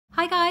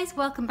Hi guys,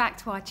 welcome back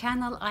to our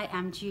channel. I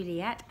am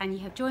Juliette and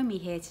you have joined me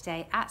here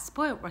today at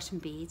Spoilt Rotten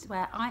Beads,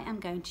 where I am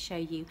going to show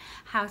you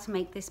how to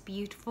make this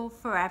beautiful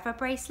forever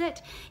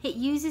bracelet. It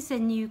uses the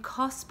new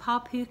Kos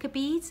Par Puca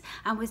beads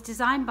and was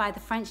designed by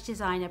the French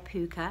designer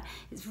Puca.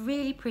 It's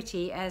really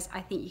pretty, as I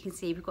think you can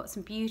see. We've got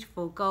some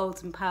beautiful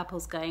golds and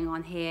purples going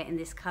on here in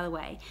this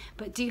colorway,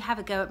 but do have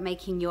a go at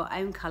making your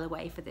own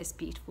colorway for this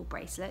beautiful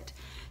bracelet.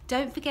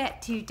 Don't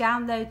forget to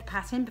download the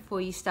pattern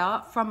before you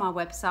start from our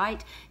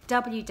website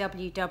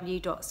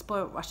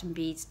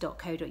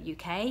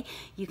www.spoiltrottenbeads.co.uk.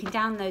 You can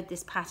download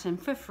this pattern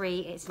for free.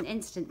 It's an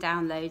instant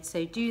download,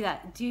 so do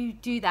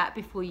that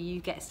before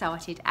you get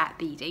started at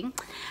beading.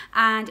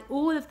 And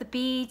all of the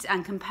beads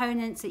and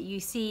components that you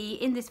see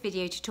in this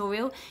video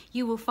tutorial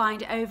you will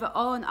find over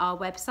on our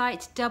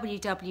website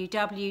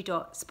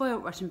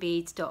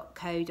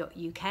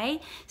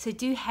www.spoiltrottenbeads.co.uk. So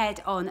do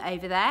head on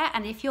over there,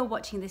 and if you're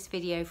watching this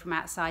video from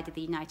outside of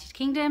the United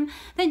Kingdom,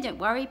 then don't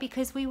worry,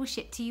 because we will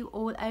ship to you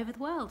all over the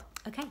world.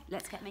 Okay,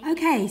 let's get making.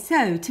 Okay,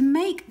 so to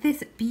make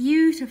this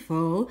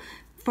beautiful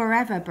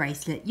forever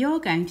bracelet, you're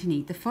going to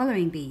need the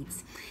following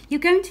beads. You're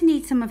going to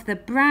need some of the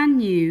brand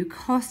new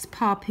Kos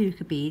Par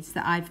Puca beads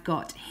that I've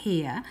got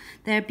here.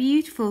 They're a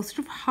beautiful sort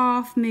of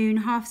half moon,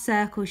 half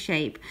circle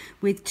shape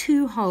with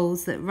two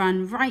holes that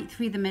run right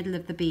through the middle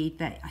of the bead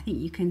that I think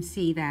you can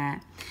see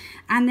there.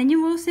 And then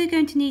you're also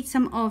going to need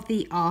some of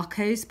the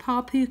Arcos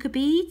Par Puca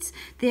beads.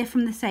 They're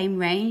from the same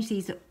range.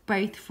 These are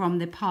both from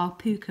the Par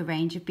Puca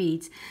range of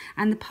beads.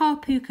 And the Par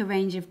Puca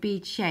range of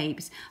bead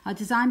shapes are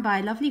designed by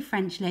a lovely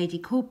French lady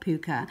called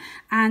Puca.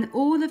 And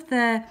all of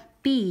the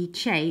bead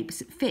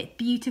shapes fit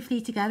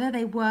beautifully together.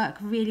 They work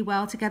really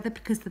well together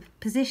because the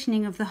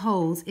positioning of the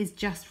holes is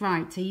just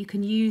right, so you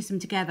can use them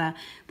together,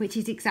 which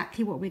is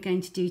exactly what we're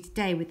going to do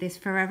today with this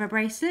forever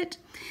bracelet.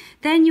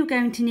 Then you're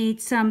going to need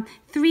some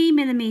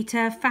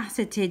 3mm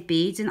faceted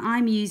beads, and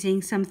I'm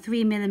using some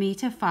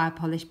 3mm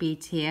Firepolish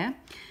beads here.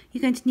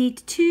 You're going to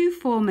need two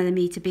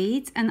 4mm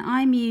beads, and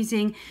I'm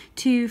using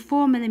two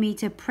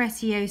 4mm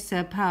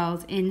Preciosa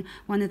pearls in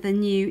one of the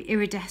new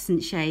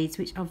iridescent shades,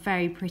 which are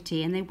very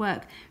pretty, and they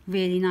work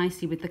really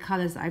nicely with the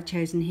colours that I've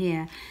chosen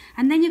here.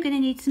 And then you're going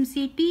to need some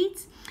seed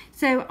beads.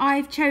 So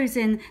I've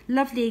chosen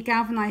lovely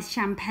galvanized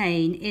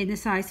champagne in a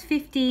size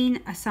 15,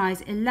 a size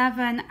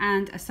 11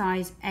 and a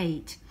size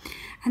 8.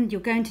 And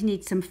you're going to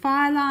need some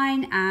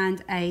Fireline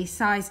and a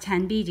size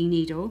 10 beading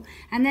needle.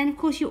 And then of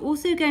course you're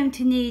also going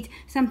to need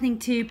something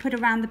to put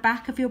around the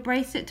back of your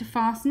bracelet to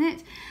fasten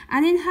it.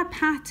 And in her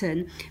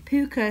pattern,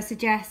 Puca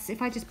suggests,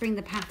 if I just bring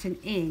the pattern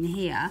in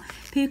here,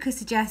 Puca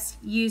suggests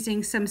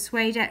using some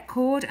Suedette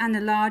cord and a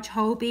large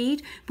hole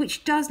bead,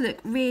 which does look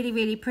really,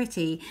 really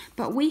pretty.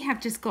 But we have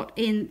just got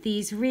in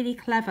these really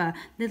clever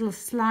little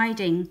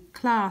sliding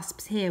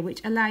clasps here, which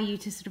allow you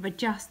to sort of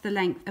adjust the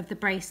length of the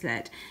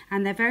bracelet.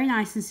 And they're very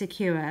nice and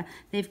secure.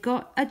 They've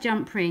got a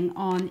jump ring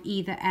on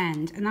either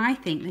end, and I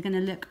think they're going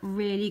to look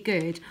really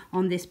good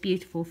on this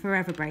beautiful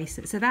forever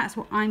bracelet. So that's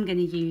what I'm going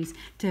to use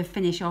to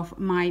finish off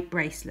my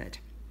bracelet.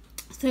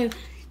 So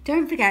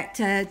don't forget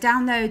to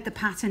download the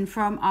pattern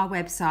from our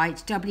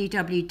website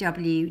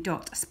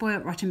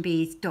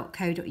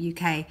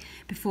www.spoiltrottenbeads.co.uk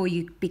before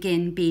you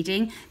begin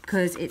beading,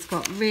 because it's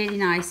got really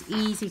nice,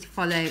 easy to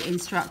follow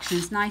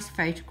instructions, nice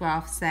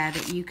photographs there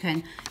that you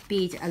can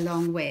bead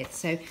along with.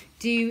 So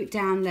do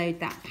download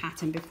that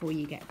pattern before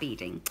you get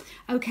beading.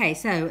 Okay,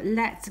 so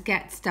let's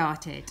get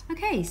started.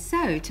 Okay,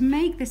 so to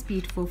make this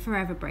beautiful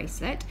forever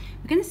bracelet,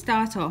 we're going to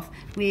start off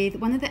with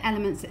one of the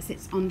elements that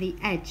sits on the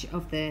edge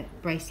of the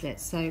bracelet.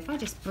 So if I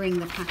just bring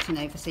the pattern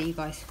over so you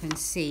guys can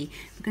see,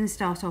 we're going to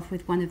start off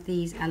with one of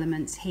these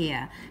elements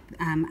here,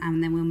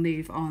 and then we'll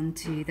move on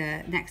to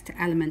the next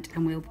element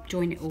and we'll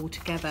join it all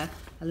together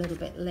a little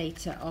bit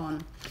later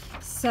on.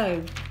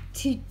 So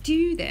to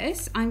do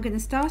this, I'm going to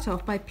start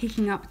off by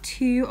picking up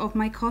two of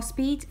my Kos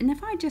beads, and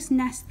if I just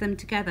nest them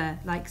together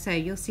like so,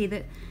 you'll see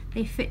that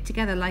they fit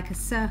together like a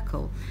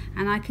circle,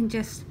 and I can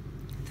just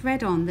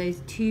thread on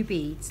those two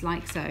beads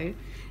like so,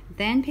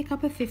 then pick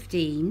up a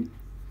 15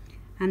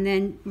 and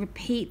then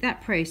repeat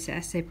that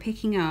process. So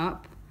picking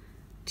up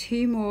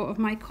two more of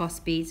my Kos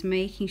beads,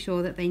 making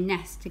sure that they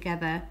nest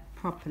together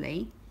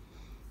properly,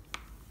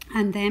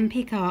 and then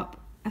pick up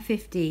a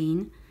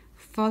 15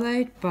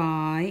 followed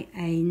by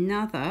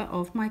another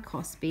of my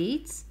Kos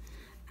beads,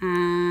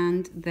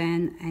 and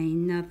then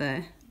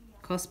another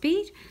Kos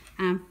bead,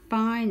 and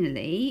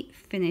finally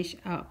finish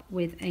up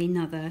with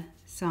another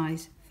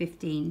size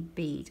 15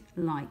 bead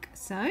like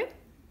so. I'm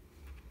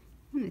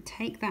going to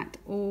take that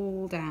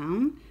all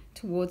down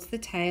towards the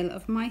tail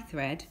of my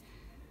thread,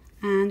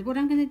 and what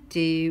I'm going to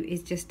do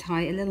is just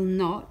tie a little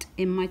knot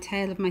in my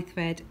tail of my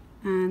thread,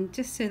 and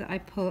just so that I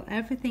pull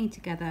everything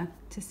together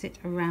to sit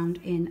around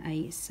in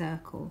a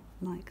circle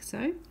like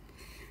so.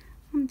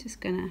 I'm just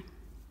gonna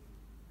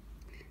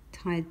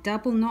tie a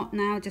double knot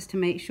now just to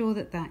make sure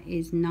that that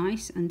is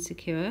nice and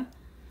secure.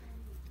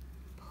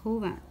 Pull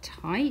that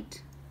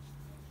tight.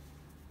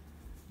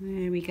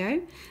 There we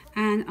go.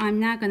 And I'm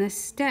now going to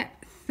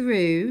step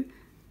through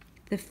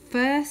the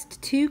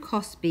first 2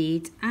 Kos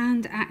beads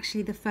and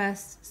actually the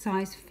first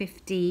size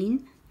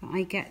 15 that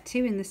I get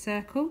to in the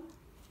circle.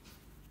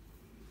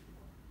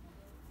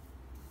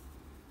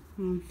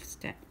 And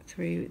step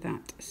through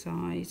that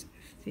size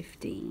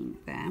 15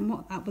 there, and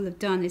what that will have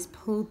done is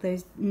pulled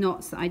those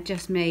knots that I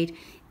just made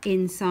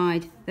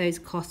inside those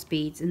Kos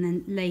beads, and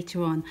then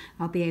later on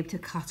I'll be able to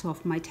cut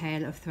off my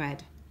tail of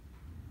thread.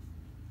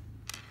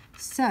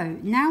 So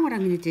now what I'm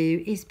going to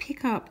do is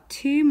pick up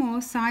 2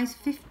 more size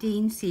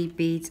 15 seed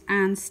beads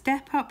and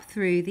step up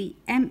through the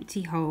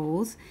empty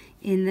holes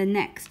in the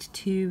next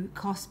 2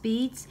 Kos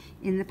beads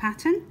in the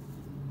pattern.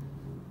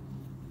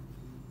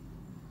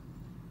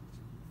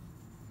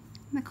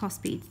 The Kos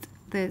beads,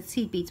 the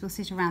seed beads will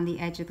sit around the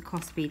edge of the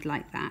Kos bead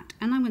like that,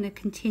 and I'm going to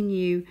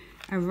continue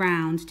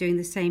around doing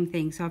the same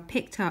thing. So I've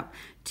picked up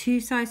 2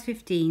 size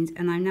 15s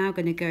and I'm now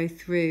going to go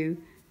through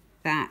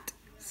that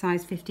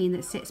size 15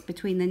 that sits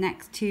between the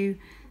next 2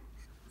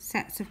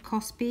 sets of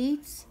Kos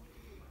beads.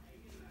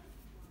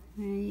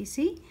 There you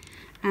see,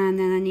 and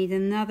then I need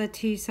another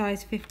 2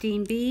 size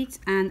 15 beads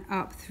and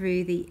up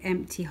through the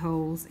empty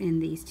holes in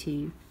these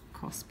 2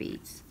 Kos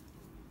beads.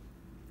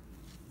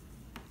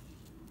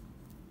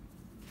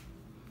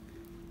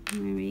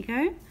 There we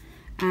go,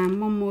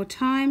 and one more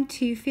time,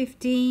 2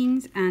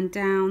 15s and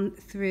down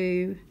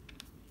through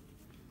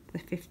the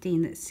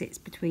 15 that sits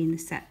between the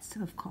sets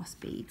of Kos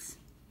beads.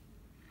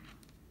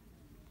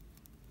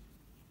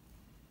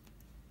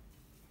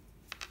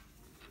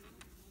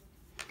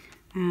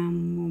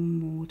 And one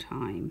more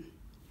time,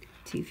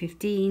 2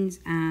 15s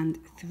and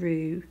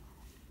through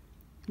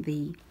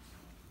the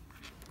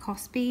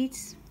Kos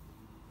beads.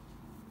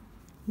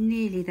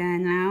 Nearly there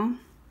now,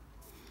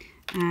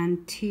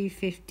 and 2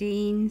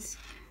 15s,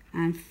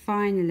 and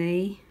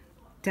finally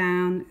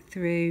down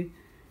through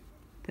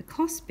the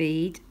Kos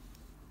bead,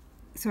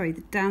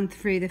 down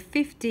through the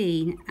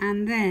 15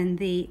 and then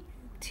the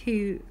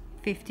 2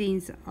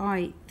 15s that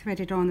I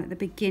threaded on at the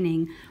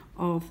beginning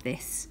of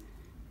this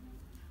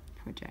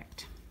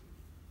project.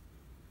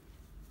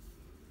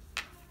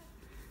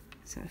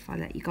 So if I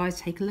let you guys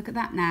take a look at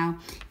that now,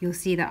 you'll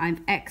see that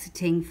I'm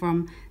exiting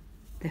from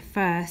the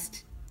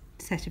first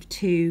set of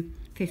 2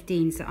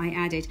 15s that I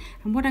added,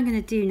 and what I'm going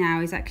to do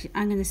now is actually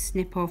I'm going to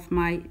snip off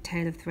my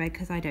tail of thread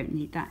because I don't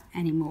need that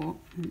anymore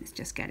and it's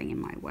just getting in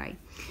my way.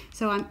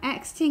 So I'm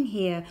exiting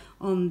here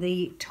on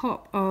the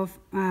top of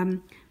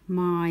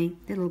my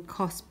little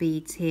Kos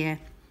beads here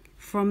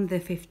from the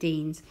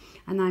 15s,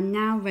 and I'm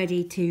now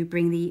ready to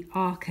bring the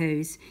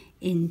Arcos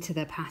into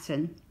the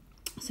pattern.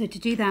 So to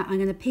do that I'm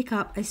going to pick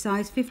up a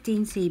size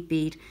 15 seed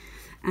bead,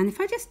 and if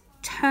I just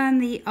turn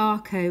the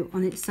Arco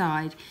on its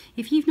side,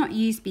 if you've not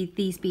used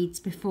these beads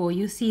before,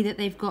 you'll see that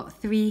they've got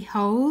 3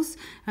 holes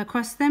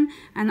across them,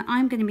 and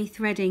I'm going to be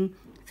threading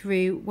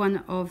through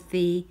one of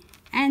the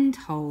end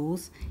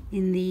holes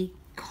in the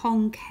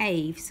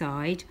concave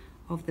side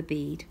of the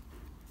bead,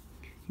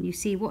 and you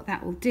see what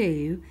that will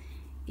do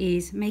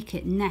is make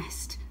it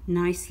nest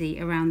nicely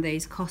around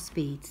those Kos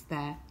beads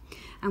there.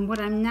 And what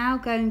I'm now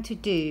going to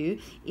do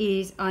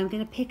is I'm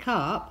going to pick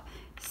up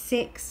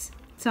 6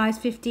 size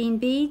 15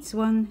 beads,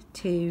 1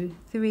 2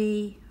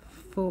 3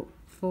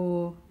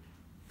 4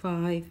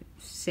 5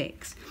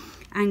 6,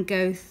 and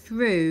go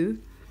through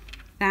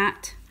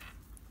that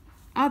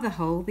other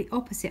hole, the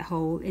opposite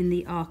hole in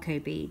the Arco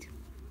bead.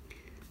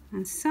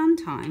 And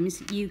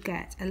sometimes you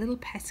get a little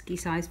pesky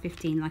size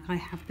 15 like I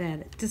have there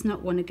that does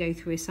not want to go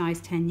through a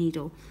size 10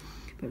 needle,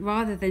 but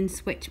rather than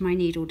switch my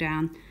needle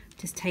down,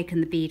 just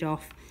taken the bead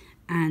off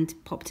and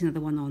popped another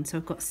one on. So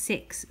I've got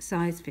 6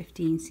 size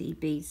 15 seed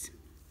beads.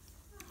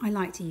 I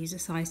like to use a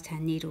size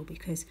 10 needle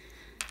because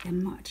they're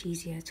much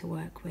easier to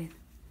work with.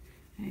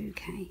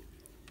 Okay,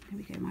 there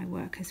we go, my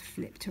work has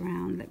flipped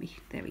around.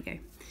 There we go.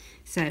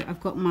 So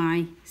I've got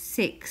my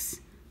 6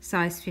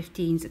 size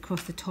 15s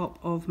across the top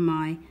of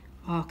my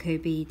Arco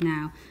bead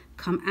now.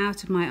 Come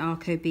out of my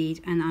Arco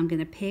bead and I'm going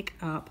to pick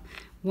up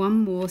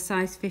one more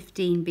size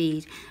 15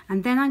 bead,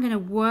 and then I'm going to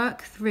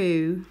work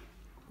through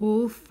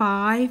all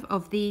 5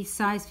 of these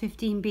size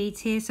 15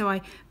 beads here. So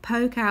I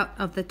poke out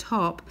of the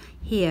top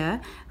here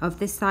of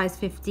this size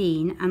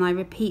 15, and I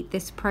repeat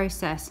this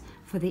process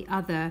for the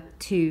other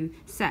 2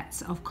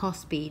 sets of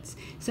Kos beads.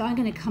 So I'm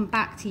going to come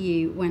back to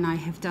you when I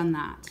have done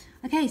that.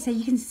 Okay, so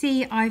you can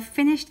see I've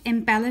finished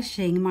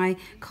embellishing my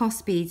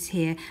Kos beads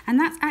here, and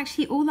that's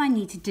actually all I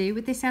need to do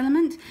with this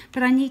element,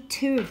 but I need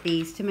 2 of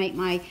these to make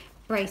my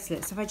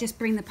bracelet. So if I just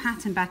bring the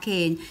pattern back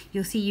in,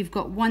 you'll see you've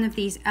got one of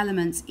these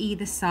elements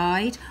either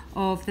side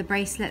of the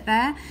bracelet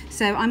there.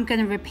 So I'm going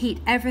to repeat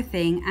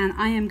everything, and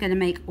I am going to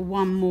make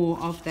one more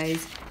of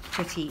those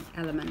pretty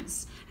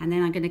elements, and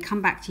then I'm going to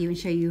come back to you and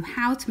show you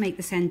how to make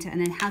the center and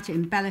then how to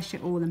embellish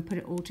it all and put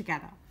it all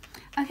together.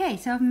 Okay,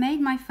 so I've made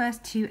my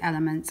first 2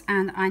 elements,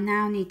 and I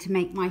now need to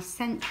make my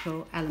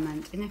central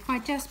element. And if I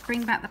just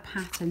bring back the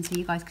pattern so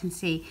you guys can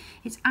see,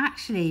 it's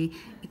actually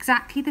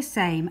exactly the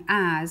same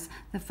as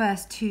the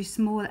first 2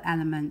 small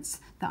elements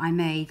that I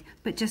made,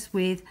 but just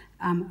with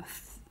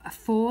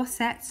 4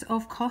 sets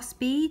of Kos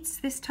beads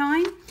this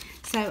time.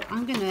 So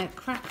I'm going to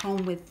crack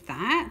on with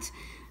that.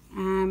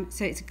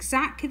 So it's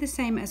exactly the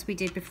same as we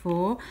did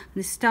before. I'm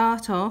going to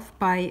start off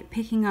by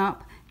picking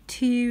up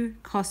 2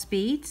 Kos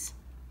beads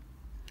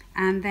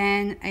and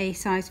then a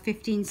size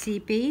 15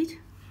 seed bead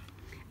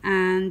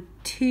and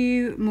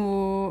 2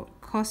 more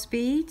Kos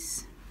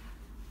beads,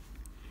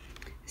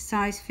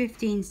 size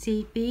 15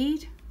 seed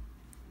bead,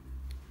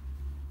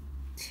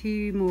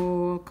 2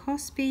 more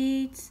Kos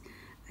beads,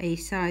 a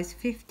size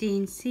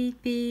 15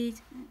 seed bead,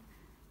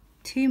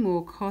 2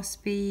 more Kos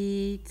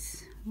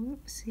beads,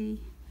 whoopsie,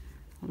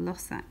 I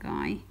lost that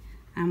guy,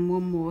 and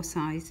 1 more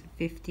size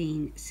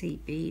 15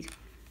 seed bead.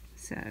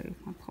 So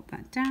I'll pop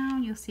that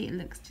down, you'll see it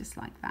looks just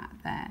like that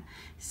there.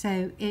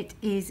 So it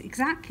is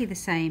exactly the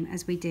same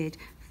as we did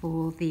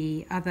for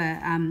the other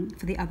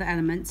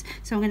elements.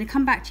 So I'm going to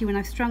come back to you when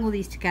I've strung all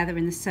these together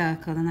in a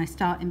circle and I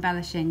start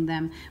embellishing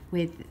them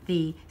with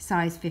the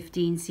size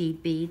 15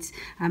 seed beads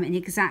in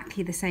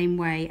exactly the same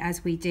way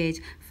as we did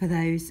for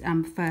those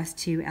first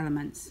 2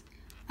 elements.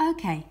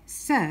 Okay,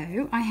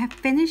 so I have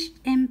finished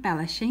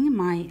embellishing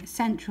my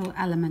central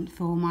element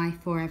for my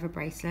forever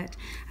bracelet,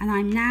 and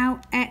I'm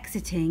now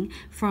exiting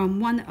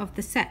from one of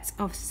the sets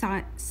of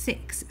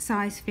 6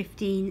 size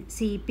 15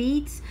 seed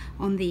beads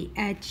on the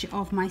edge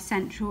of my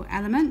central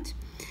element,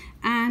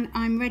 and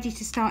I'm ready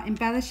to start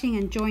embellishing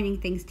and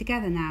joining things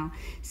together now.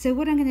 So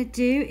what I'm going to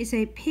do is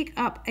pick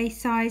up a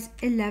size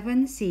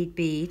 11 seed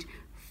bead,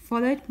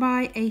 followed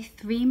by a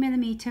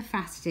 3mm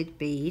faceted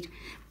bead,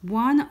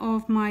 one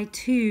of my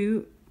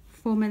 2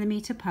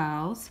 4mm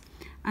pearls,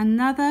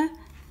 another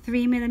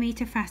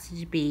 3mm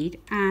faceted bead,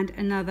 and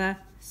another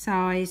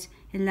size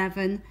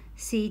 11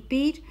 seed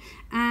bead,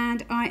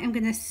 and I am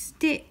going to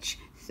stitch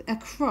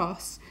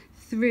across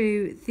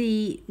through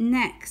the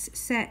next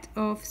set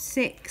of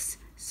 6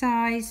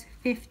 size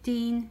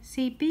 15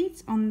 seed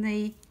beads on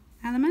the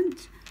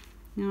element,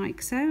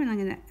 like so, and I'm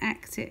going to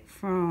exit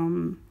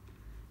from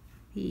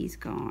these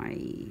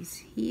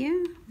guys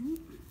here.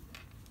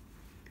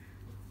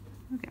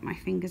 I'll get my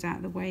fingers out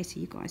of the way so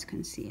you guys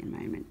can see in a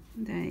moment.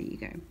 There you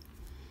go.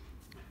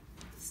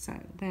 So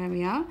there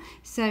we are.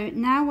 So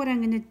now what I'm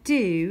going to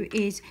do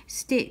is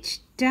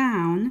stitch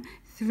down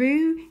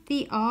through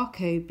the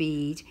Arco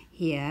bead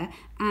here,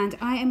 and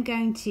I am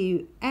going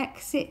to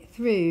exit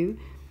through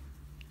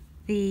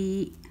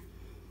the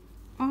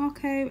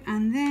Arco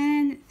and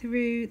then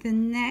through the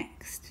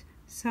next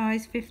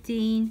size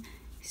 15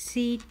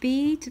 seed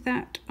bead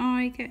that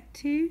I get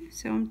to.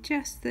 So I'm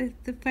just the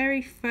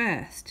very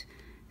first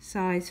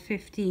size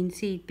 15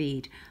 seed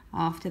bead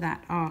after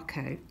that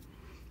Arco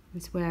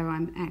is where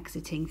I'm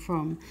exiting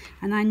from,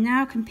 and I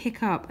now can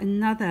pick up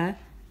another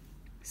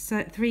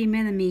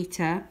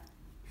 3mm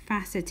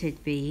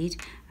faceted bead,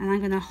 and I'm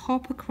going to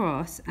hop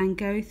across and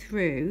go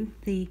through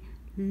the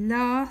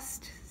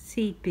last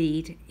seed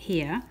bead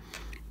here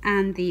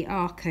and the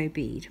Arco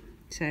bead.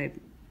 So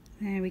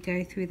there we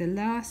go, through the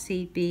last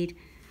seed bead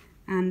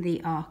and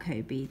the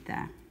Arco bead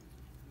there.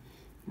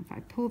 If I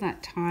pull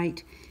that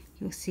tight,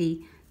 you'll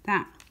see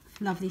that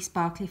lovely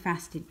sparkly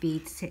faceted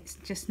bead sits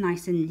just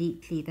nice and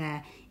neatly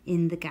there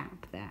in the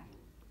gap there.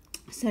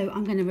 So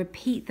I'm going to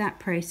repeat that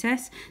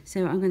process.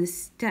 So I'm going to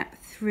step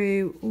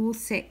through all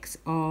 6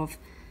 of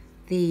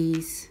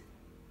these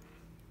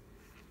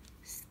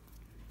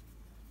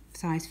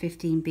size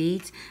 15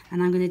 beads,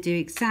 and I'm going to do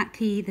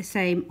exactly the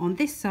same on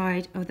this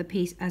side of the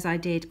piece as I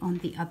did on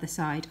the other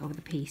side of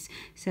the piece.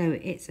 So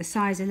it's a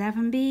size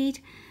 11 bead,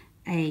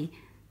 a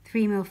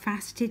 3mm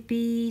faceted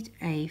bead,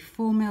 a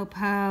 4mm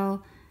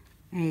pearl,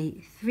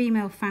 a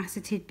 3mm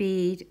faceted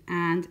bead,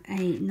 and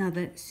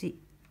another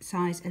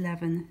size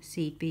 11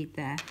 seed bead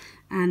there,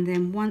 and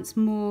then once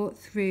more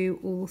through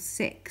all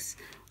 6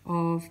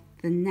 of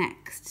the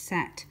next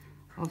set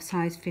of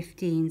size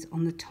 15s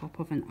on the top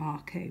of an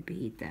Arco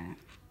bead there.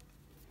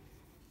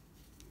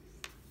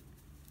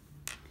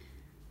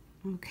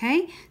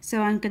 Okay,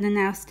 so I'm going to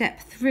now step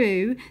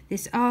through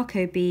this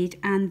Arco bead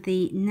and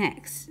the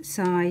next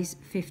size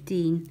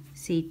 15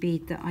 seed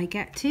bead that I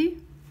get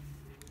to,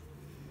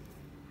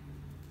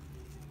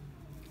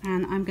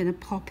 and I'm going to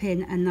pop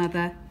in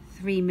another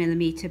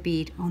 3mm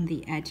bead on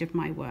the edge of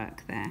my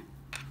work there.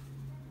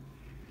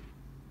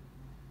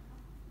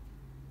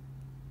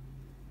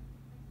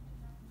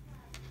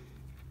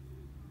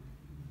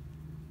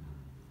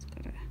 Just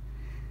got to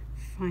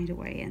find a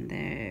way in,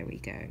 there we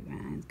go,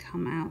 and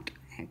come out,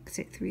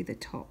 exit through the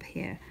top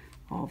here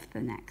of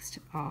the next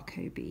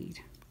Arco bead.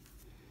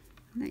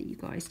 Let you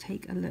guys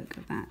take a look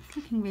at that. It's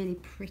looking really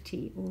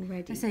pretty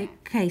already. So,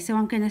 okay, so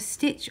I'm going to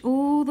stitch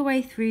all the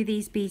way through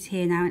these beads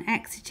here now and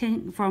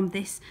exiting from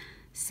this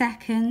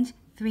second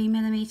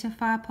 3mm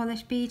fire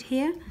polish bead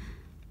here.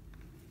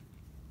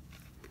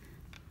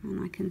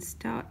 And I can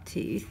start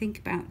to think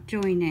about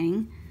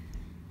joining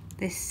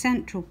this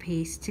central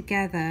piece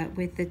together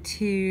with the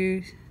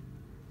 2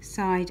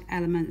 side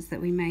elements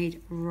that we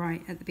made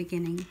right at the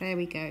beginning. There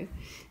we go.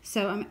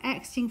 So I'm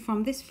exiting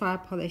from this fire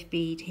polish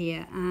bead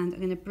here, and I'm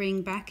going to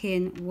bring back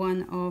in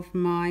one of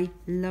my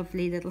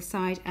lovely little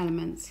side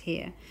elements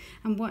here,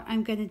 and what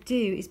I'm going to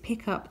do is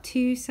pick up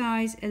 2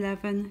 size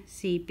 11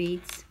 seed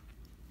beads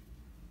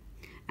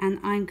and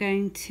I'm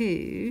going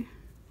to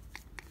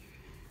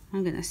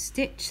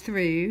stitch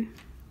through.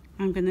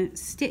 I'm going to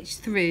stitch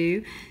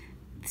through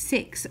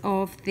 6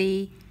 of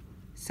the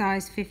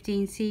size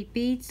 15 seed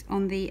beads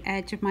on the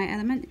edge of my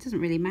element. It doesn't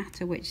really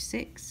matter which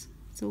 6,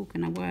 it's all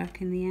going to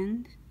work in the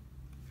end,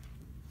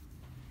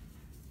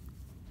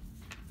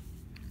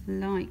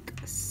 like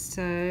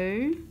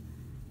so.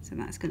 So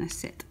that's going to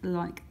sit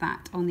like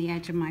that on the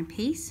edge of my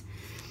piece.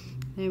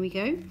 There we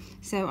go.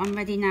 So I'm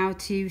ready now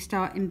to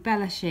start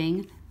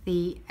embellishing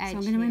the edge. So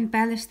I'm going to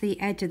embellish the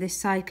edge of this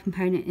side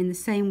component in the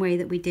same way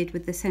that we did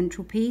with the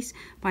central piece,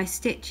 by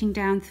stitching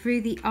down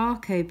through the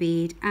Arco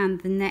bead and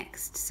the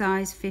next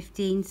size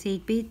 15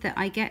 seed bead that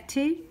I get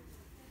to.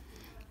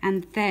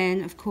 And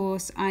then of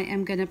course I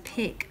am going to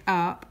pick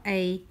up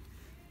a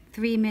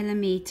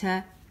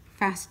 3mm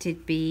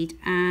faceted bead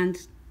and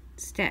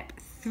step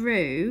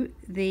through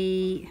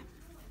the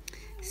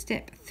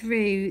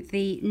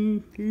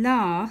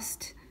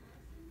last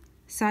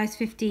size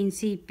 15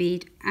 seed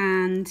bead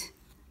and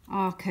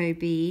Arco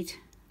bead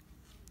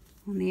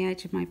on the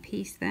edge of my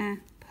piece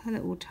there. Pull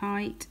it all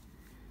tight.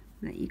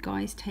 Let you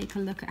guys take a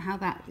look at how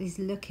that is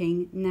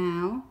looking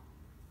now.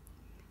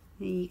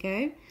 There you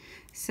go.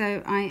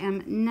 So I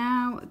am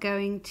now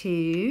going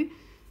to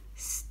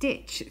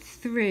stitch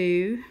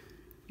through,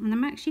 and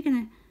I'm actually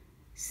going to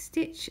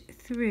stitch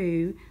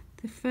through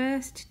the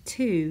first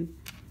 2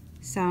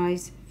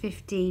 size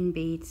 15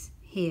 beads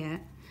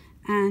here,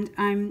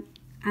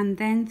 and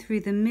then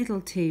through the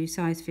middle 2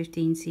 size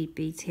 15 seed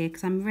beads here,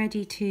 because I'm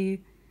ready to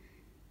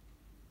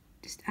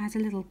just add a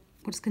little,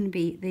 what's going to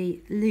be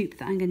the loop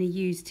that I'm going to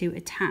use to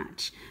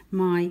attach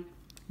my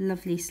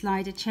lovely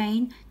slider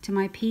chain to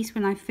my piece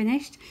when I've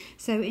finished.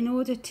 So in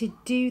order to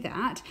do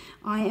that,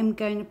 I am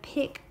going to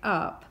pick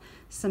up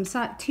some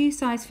 2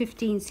 size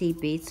 15 seed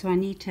beads. So I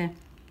need to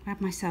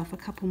grab myself a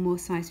couple more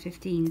size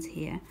 15s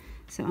here.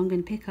 So I'm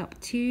going to pick up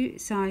 2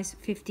 size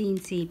 15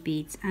 seed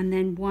beads and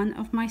then 1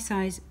 of my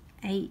size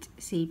 8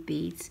 seed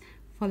beads,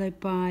 followed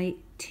by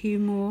 2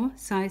 more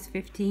size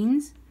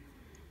 15s,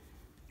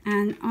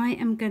 and I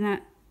am going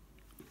to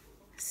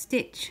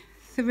stitch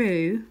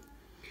through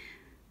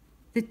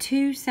the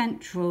 2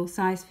 central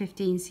size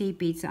 15 seed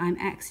beads that I'm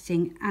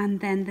exiting,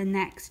 and then the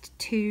next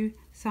 2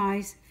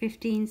 size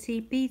 15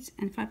 seed beads.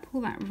 And if I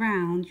pull that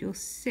round, you'll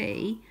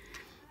see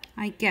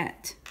I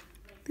get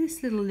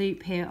this little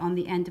loop here on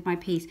the end of my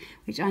piece,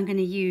 which I'm going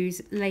to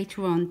use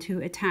later on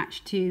to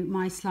attach to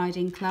my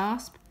sliding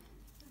clasp.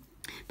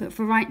 But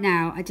for right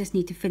now, I just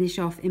need to finish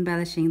off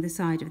embellishing the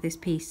side of this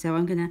piece. So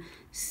I'm going to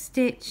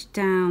stitch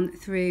down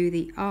through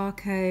the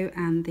Arco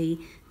and the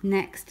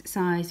next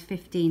size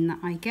 15 that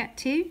I get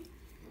to.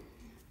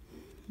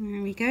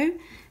 There we go.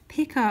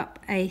 Pick up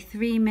a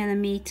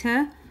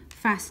 3mm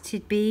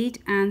faceted bead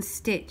and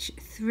stitch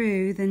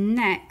through the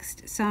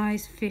next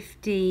size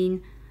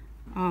 15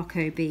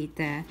 Arco bead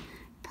there.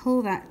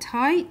 Pull that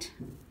tight.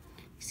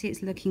 See,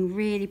 it's looking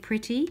really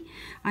pretty.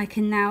 I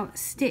can now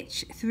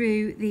stitch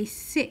through the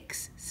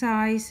 6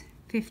 size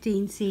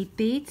 15 seed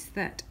beads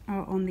that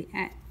are on the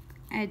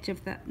edge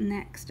of that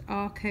next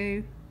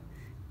Arco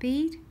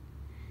bead.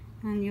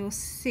 And you'll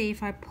see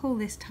if I pull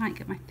this tight,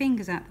 get my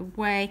fingers out the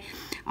way,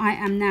 I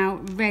am now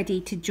ready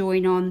to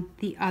join on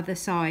the other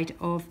side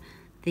of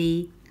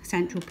the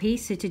central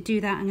piece. So to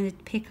do that, I'm going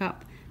to pick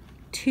up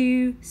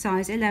 2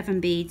 size 11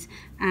 beads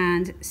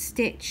and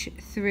stitch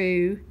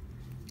through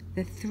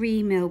the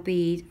 3mm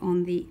bead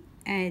on the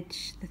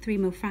edge, the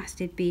 3mm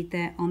faceted bead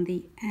there on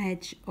the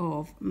edge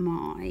of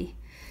my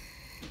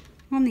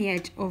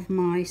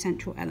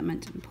central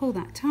element, and pull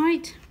that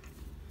tight.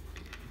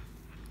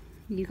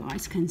 You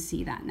guys can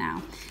see that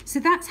now. So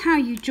that's how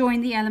you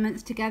join the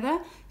elements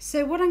together.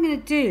 So what I'm going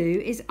to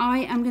do is I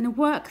am going to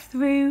work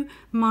through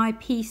my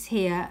piece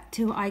here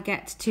till I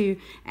get to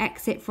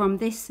exit from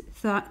this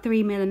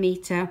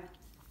 3mm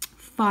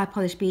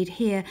Firepolish bead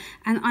here,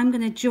 and I'm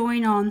going to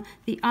join on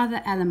the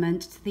other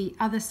element to the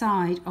other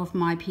side of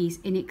my piece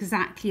in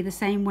exactly the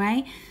same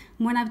way.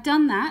 When I've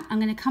done that, I'm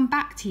going to come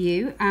back to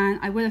you and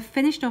I will have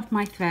finished off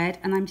my thread,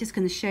 and I'm just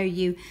going to show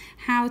you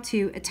how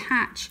to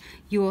attach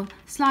your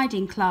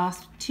sliding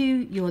clasp to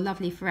your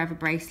lovely forever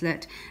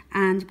bracelet,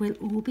 and we'll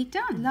all be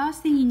done. The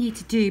last thing you need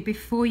to do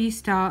before you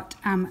start,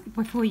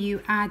 before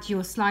you add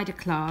your slider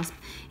clasp,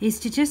 is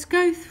to just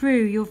go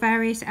through your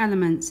various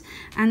elements,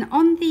 and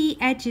on the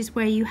edges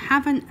where you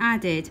haven't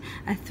added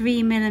a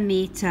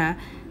 3mm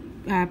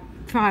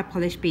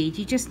Firepolish bead,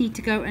 you just need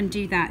to go and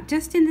do that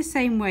just in the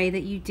same way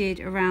that you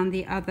did around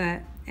the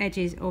other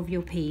edges of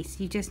your piece.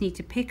 You just need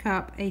to pick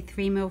up a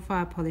 3mm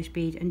Firepolish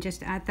bead and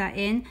just add that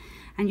in,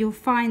 and you'll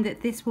find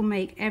that this will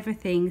make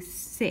everything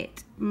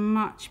sit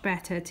much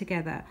better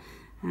together.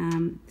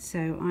 That's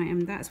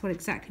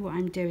exactly what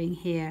I'm doing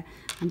here.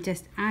 I'm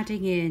just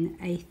adding in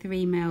a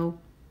 3mm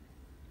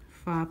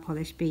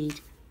Firepolish bead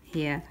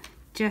here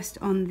just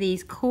on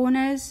these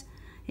corners.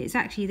 It's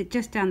actually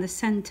just down the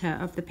center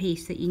of the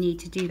piece that you need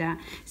to do that.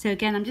 So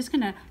again, I'm just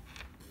going to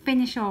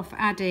finish off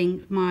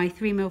adding my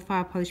 3mm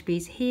Firepolish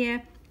beads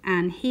here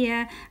and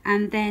here,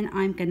 and then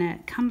I'm gonna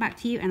come back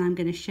to you and I'm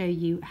gonna show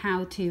you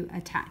how to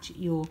attach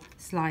your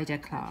slider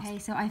clasp. Okay,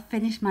 so I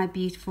finished my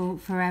beautiful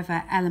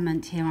forever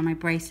element here on my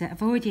bracelet.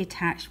 I've already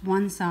attached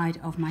one side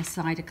of my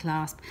slider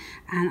clasp,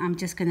 and I'm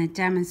just gonna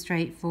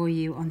demonstrate for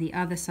you on the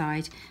other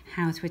side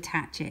how to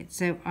attach it.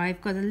 So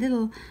I've got a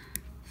little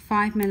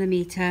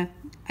 5mm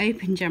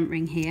open jump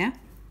ring here.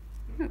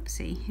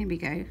 Oopsie, here we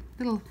go.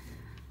 Little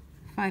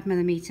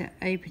 5mm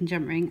open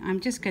jump ring.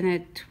 I'm just going to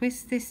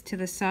twist this to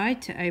the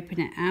side to open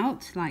it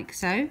out like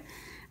so,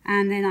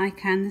 and then I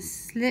can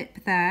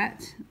slip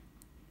that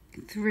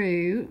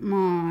through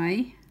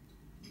my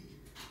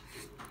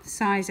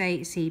size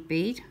 8 seed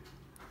bead.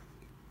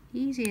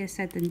 Easier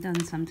said than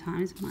done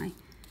sometimes. My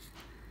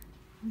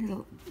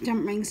little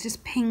jump ring's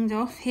just pinged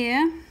off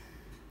here. Here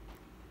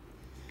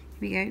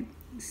we go.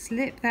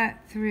 Slip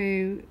that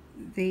through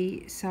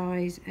the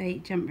size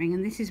 8 jump ring,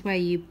 and this is where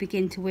you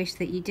begin to wish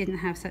that you didn't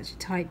have such a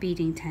tight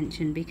beading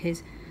tension,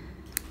 because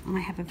I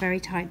have a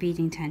very tight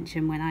beading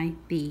tension when I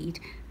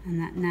bead,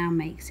 and that now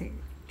makes it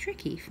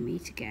tricky for me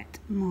to get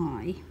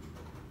my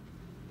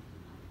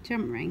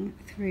jump ring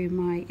through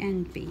my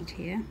end bead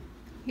here.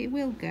 It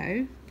will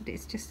go, but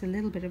it's just a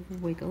little bit of a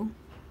wiggle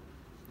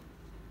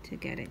to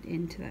get it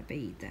into that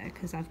bead there,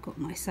 because I've got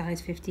my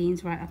size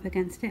 15s right up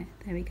against it.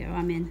 There we go,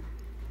 I'm in.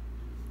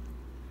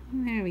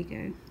 There we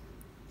go.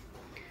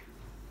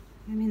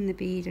 I'm in the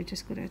bead. I've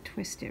just got to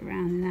twist it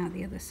around and out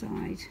the other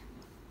side.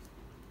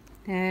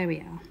 There we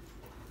are.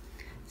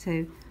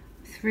 So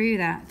through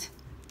that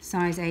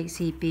size 8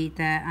 seed bead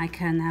there, I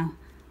can now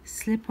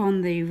slip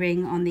on the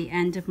ring on the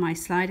end of my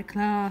slider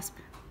clasp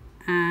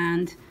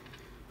and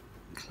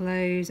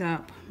close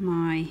up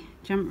my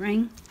jump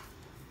ring.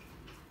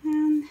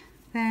 And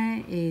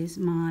there is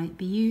my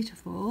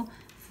beautiful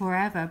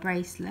forever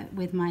bracelet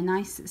with my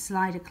nice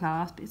slider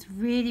clasp. It's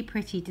really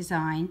pretty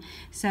design.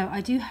 So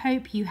I do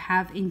hope you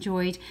have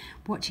enjoyed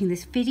watching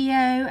this video,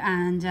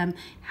 and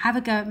have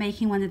a go at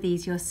making one of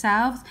these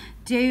yourselves.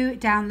 Do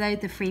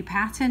download the free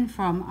pattern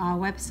from our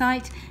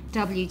website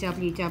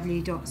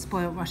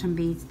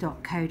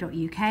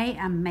www.spoiledrottenbeads.co.uk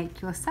and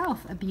make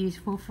yourself a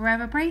beautiful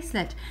forever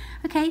bracelet.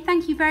 Okay,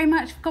 thank you very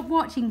much for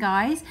watching,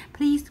 guys.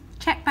 Please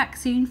check back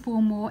soon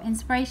for more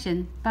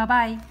inspiration. Bye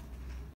bye.